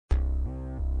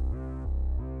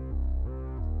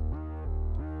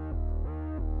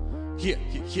Yeah.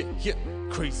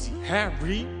 Crazy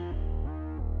Harry.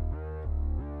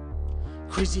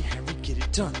 Crazy Harry, get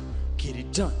it done. Get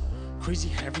it done. Crazy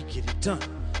Harry, get it done.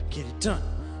 Get it done.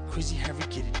 Crazy Harry,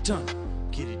 get it done.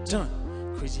 Get it done.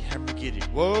 Crazy Harry, get it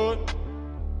what?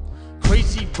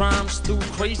 Crazy rhymes through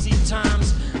crazy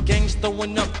times. Gangs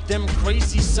throwing up them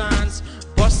crazy signs.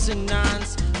 Busting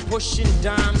nines, pushing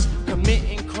dimes,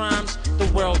 committing crimes.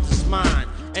 The world is mine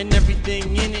and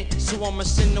everything in it, so I'm a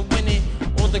sin to win it.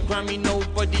 All the Grammy,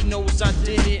 nobody knows I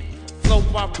did it. Flow,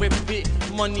 I rip it,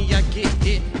 money, I get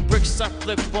it. Bricks, I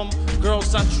flip them,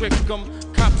 girls, I trick them.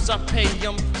 Cops, I pay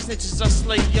them, snitches, I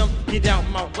slay them. Get out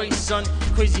my way, son.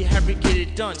 Crazy Harry, get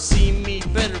it done. See me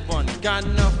better run. Got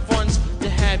enough funds to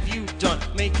have you done.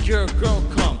 Make your girl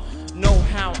come. Know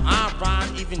how I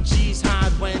ride. Even G's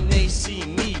hide when they see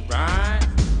me ride.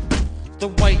 The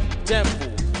white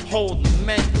devil, hold the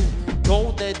mental.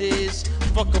 Gold that is.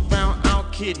 Fuck around, I'll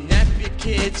kidnap your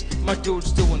kids. My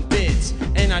dude's doing bids,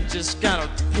 and I just got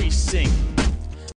a pre-sync.